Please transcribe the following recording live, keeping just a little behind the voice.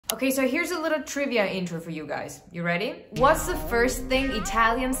Okay, so here's a little trivia intro for you guys. You ready? What's the first thing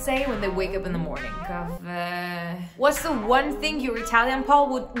Italians say when they wake up in the morning? Caffè. What's the one thing your Italian pal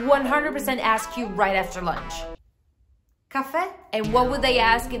would 100% ask you right after lunch? Caffè? And what would they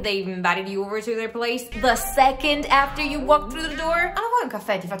ask if they invited you over to their place the second after you walk through the door? Ah, vuoi un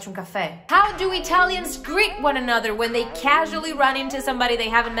caffè? Ti faccio un caffè. How do Italians greet one another when they casually run into somebody they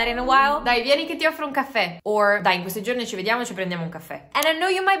haven't met in a while? Dai, vieni che ti offro un caffè. Or, dai, in questi giorni ci vediamo e ci prendiamo un caffè. And I know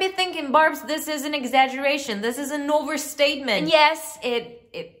you might be thinking, Barbs, this is an exaggeration. This is an overstatement. And yes, it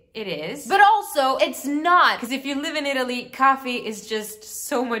is. But also, it's not. Because if you live in Italy, coffee is just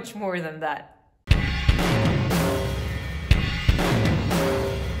so much more than that.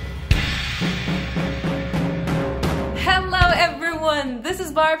 Hello everyone, this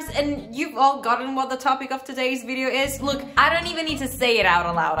is Barbs, and you've all gotten what the topic of today's video is. Look, I don't even need to say it out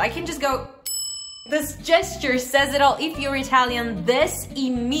aloud. I can just go... This gesture says it all. If you're Italian, this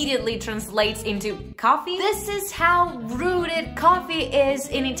immediately translates into coffee. This is how rooted coffee is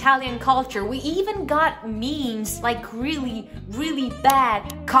in Italian culture. We even got memes, like really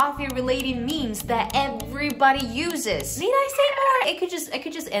bad coffee-related memes that everybody uses. Need I say more? I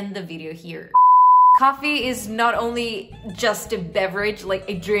could just end the video here. Coffee is not only just a beverage, like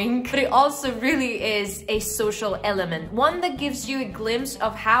a drink, but it also really is a social element. One that gives you a glimpse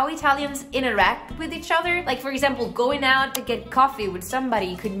of how Italians interact with each other. Like, for example, going out to get coffee with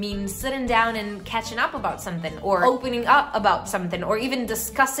somebody could mean sitting down and catching up about something, or opening up about something, or even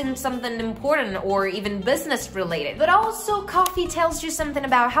discussing something important, or even business related. But also, coffee tells you something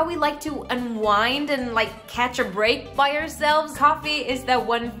about how we like to unwind and like catch a break by ourselves. Coffee is that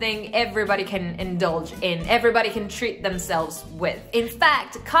one thing everybody can indulge in, everybody can treat themselves with. In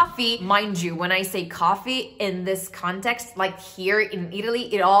fact, coffee, mind you, when I say coffee in this context, like here in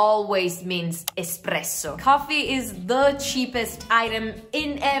Italy, it always means espresso. Coffee is the cheapest item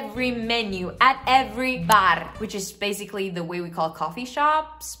in every menu, at every bar, which is basically the way we call coffee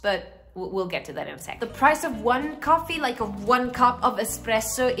shops, but we'll get to that in a sec. The price of one coffee, like of one cup of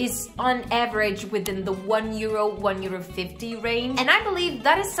espresso, is on average within the €1, €1.50 range. And I believe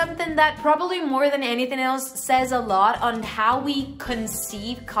that is something that probably more than anything else says a lot on how we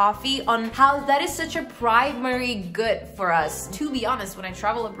conceive coffee, on how that is such a primary good for us. To be honest, when I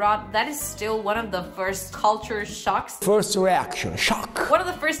travel abroad, that is still one of the first culture shocks. First reaction, shock. One of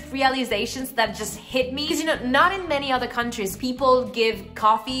the first realizations that just hit me. Because, you know, not in many other countries, people give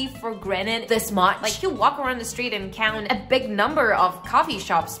coffee for granted this much. Like, you walk around the street and count a big number of coffee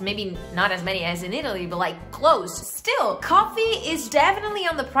shops, maybe not as many as in Italy, but like close. Still, coffee is definitely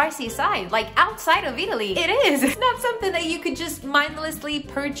on the pricey side. Like, outside of Italy, it is. It's not something that you could just mindlessly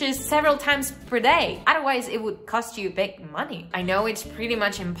purchase several times per day. Otherwise, it would cost you big money. I know it's pretty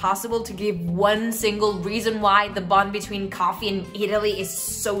much impossible to give one single reason why the bond between coffee and Italy is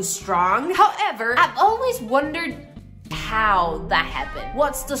so strong. However, I've always wondered how that happened.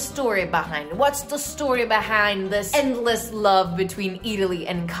 What's the story behind it? What's the story behind this endless love between Italy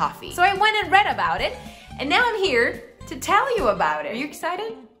and coffee? So I went and read about it, and now I'm here to tell you about it. Are you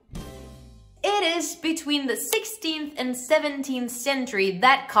excited? It is between the 16th and 17th century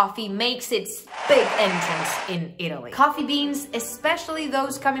that coffee makes its big entrance in Italy. Coffee beans, especially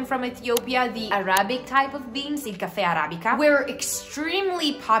those coming from Ethiopia, the Arabic type of beans, il caffè arabica, were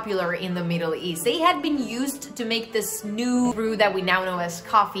extremely popular in the Middle East. They had been used to make this new brew that we now know as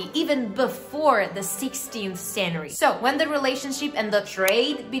coffee even before the 16th century. So when the relationship and the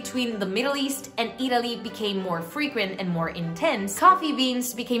trade between the Middle East and Italy became more frequent and more intense, coffee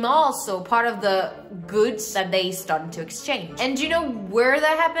beans became also part of the goods that they started to exchange. And do you know where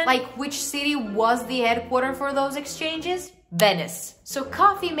that happened? Like, which city was the headquarters for those exchanges? Venice. So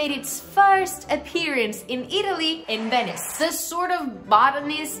coffee made its first appearance in Italy in Venice. This sort of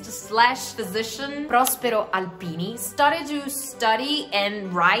botanist slash physician, Prospero Alpini, started to study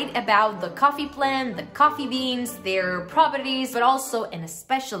and write about the coffee plant, the coffee beans, their properties, but also and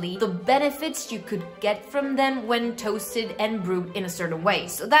especially the benefits you could get from them when toasted and brewed in a certain way.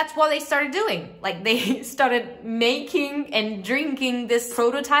 So that's what they started doing. Like, they started making and drinking this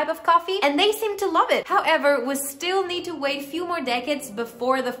prototype of coffee, and they seem to love it. However, we still need to wait a few more decades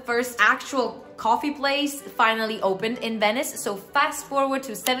before the first actual coffee place finally opened in Venice. So fast forward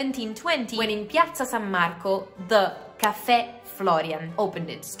to 1720, when in Piazza San Marco, the Caffè Florian opened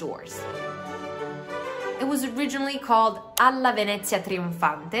its doors. It was originally called alla Venezia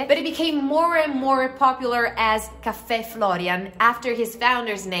Trionfante, but it became more and more popular as Caffè Florian after his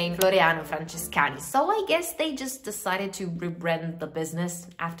founder's name, Floriano Francescani. So I guess they just decided to rebrand the business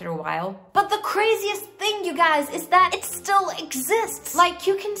after a while. But the craziest thing, you guys, is that it still exists. Like,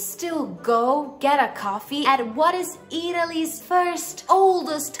 you can still go get a coffee at what is Italy's first,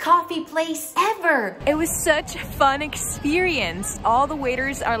 oldest coffee place ever. It was such a fun experience. All the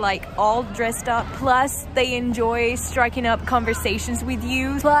waiters are like all dressed up, plus they enjoy striking up conversations with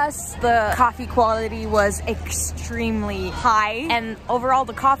you, plus the coffee quality was extremely high, and overall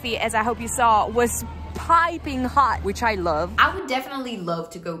the coffee, as I hope you saw, was piping hot, which I love. I would definitely love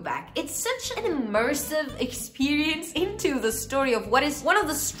to go back. It's such an immersive experience into the story of what is one of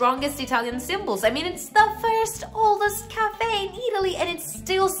the strongest Italian symbols. I mean, it's the first oldest cafe in Italy and it's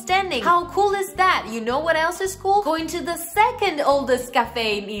still standing. How cool is that? You know what else is cool? Going to the second oldest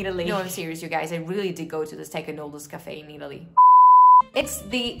cafe in Italy. No, I'm serious, you guys. I really did go to the second oldest cafe in Italy. It's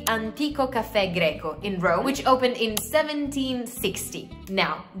the Antico Caffè Greco in Rome, which opened in 1760.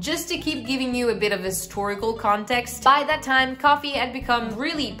 Now, just to keep giving you a bit of historical context, by that time, coffee had become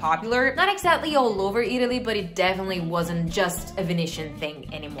really popular. Not exactly all over Italy, but it definitely wasn't just a Venetian thing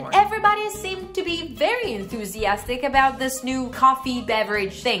anymore. Everybody seemed to be very enthusiastic about this new coffee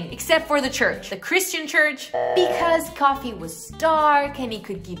beverage thing, except for the church, the Christian church, because coffee was dark and it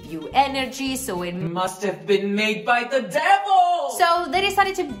could give you energy, so it must have been made by the devil! So they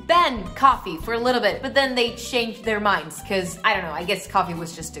decided to ban coffee for a little bit, but then they changed their minds because, I don't know, I guess coffee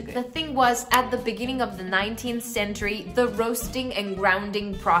was just too good. The thing was, at the beginning of the 19th century, the roasting and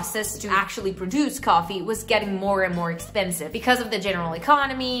grounding process to actually produce coffee was getting more and more expensive because of the general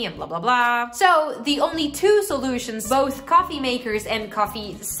economy and blah blah blah. So the only two solutions both coffee makers and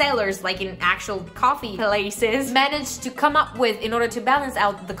coffee sellers, like in actual coffee places, managed to come up with in order to balance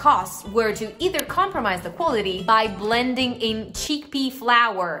out the costs were to either compromise the quality by blending in chickpea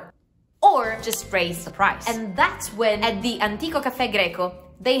flour or just raise the price. And that's when, at the Antico Caffè Greco,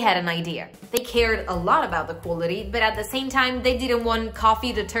 they had an idea. They cared a lot about the quality, but at the same time, they didn't want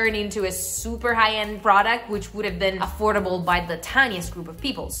coffee to turn into a super high-end product, which would have been affordable by the tiniest group of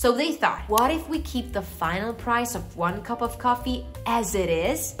people. So they thought, what if we keep the final price of one cup of coffee as it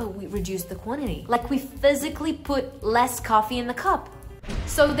is, but we reduce the quantity? Like, we physically put less coffee in the cup.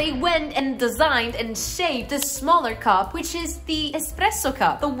 So they went and designed and shaped a smaller cup, which is the espresso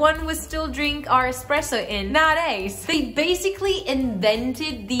cup, the one we still drink our espresso in nowadays. They basically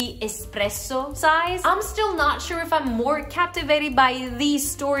invented the espresso size. I'm still not sure if I'm more captivated by these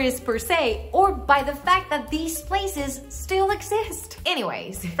stories per se, or by the fact that these places still exist.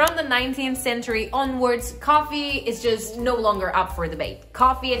 Anyways, from the 19th century onwards, coffee is just no longer up for debate.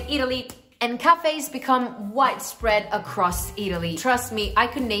 Coffee in Italy, and cafes become widespread across Italy. Trust me, I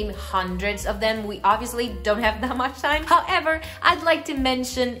could name hundreds of them. We obviously don't have that much time. However, I'd like to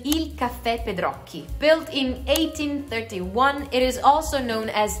mention Il Caffè Pedrocchi. Built in 1831, it is also known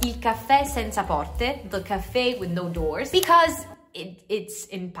as Il Caffè Senza Porte, the cafe with no doors, because it's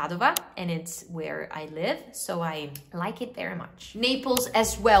in Padova and it's where I live, so I like it very much. Naples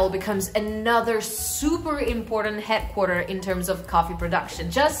as well becomes another super important headquarter in terms of coffee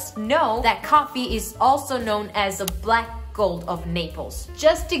production. Just know that coffee is also known as the black gold of Naples.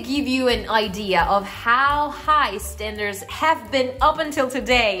 Just to give you an idea of how high standards have been up until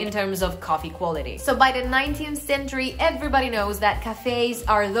today in terms of coffee quality. So by the 19th century, everybody knows that cafes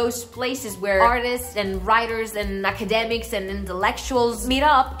are those places where artists and writers and academics and intellectuals meet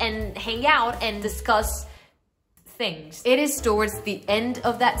up and hang out and discuss things. It is towards the end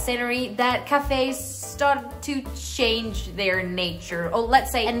of that century that cafes start to change their nature, or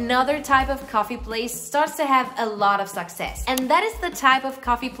let's say another type of coffee place starts to have a lot of success. And that is the type of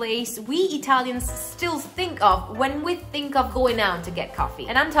coffee place we Italians still think of when we think of going out to get coffee.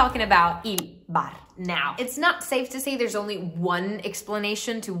 And I'm talking about il bar. Now, it's not safe to say there's only one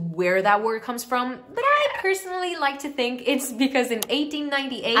explanation to where that word comes from, but I personally like to think it's because in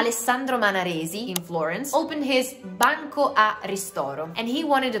 1898, Alessandro Manaresi in Florence opened his Banco a Ristoro, and he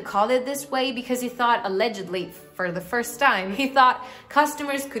wanted to call it this way because he thought, allegedly, for the first time, he thought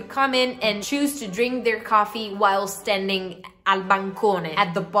customers could come in and choose to drink their coffee while standing al bancone,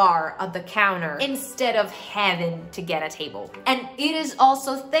 at the bar, at the counter, instead of having to get a table. And it is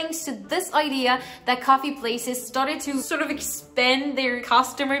also thanks to this idea that coffee places started to sort of expand their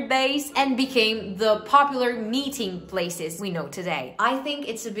customer base and became the popular meeting places we know today. I think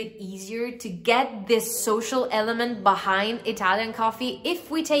it's a bit easier to get this social element behind Italian coffee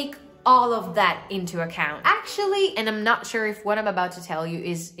if we take all of that into account. Actually, and I'm not sure if what I'm about to tell you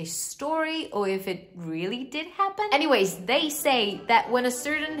is a story or if it really did happen. Anyways, they say that when a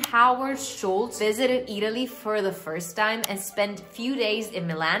certain Howard Schultz visited Italy for the first time and spent a few days in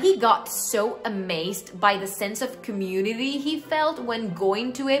Milan, he got so amazed by the sense of community he felt when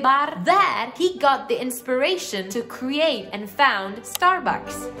going to a bar that he got the inspiration to create and found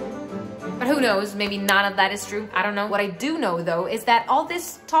Starbucks. But who knows, maybe none of that is true. I don't know. What I do know though is that all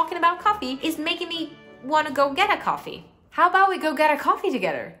this talking about coffee is making me want to go get a coffee. How about we go get a coffee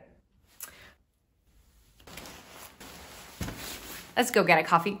together? Let's go get a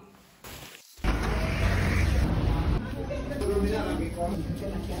coffee.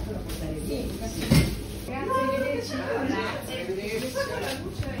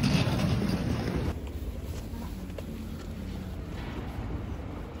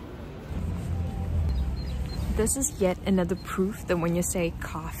 This is yet another proof that when you say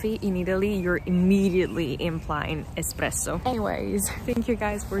coffee in Italy, you're immediately implying espresso. Anyways, thank you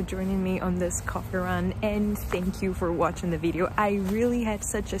guys for joining me on this coffee run, and thank you for watching the video. I really had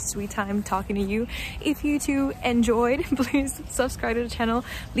such a sweet time talking to you. If you too enjoyed, please subscribe to the channel,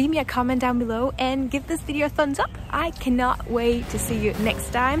 leave me a comment down below, and give this video a thumbs up. I cannot wait to see you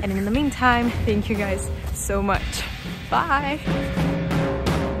next time. And in the meantime, thank you guys so much. Bye.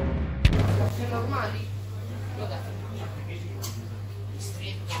 Normali.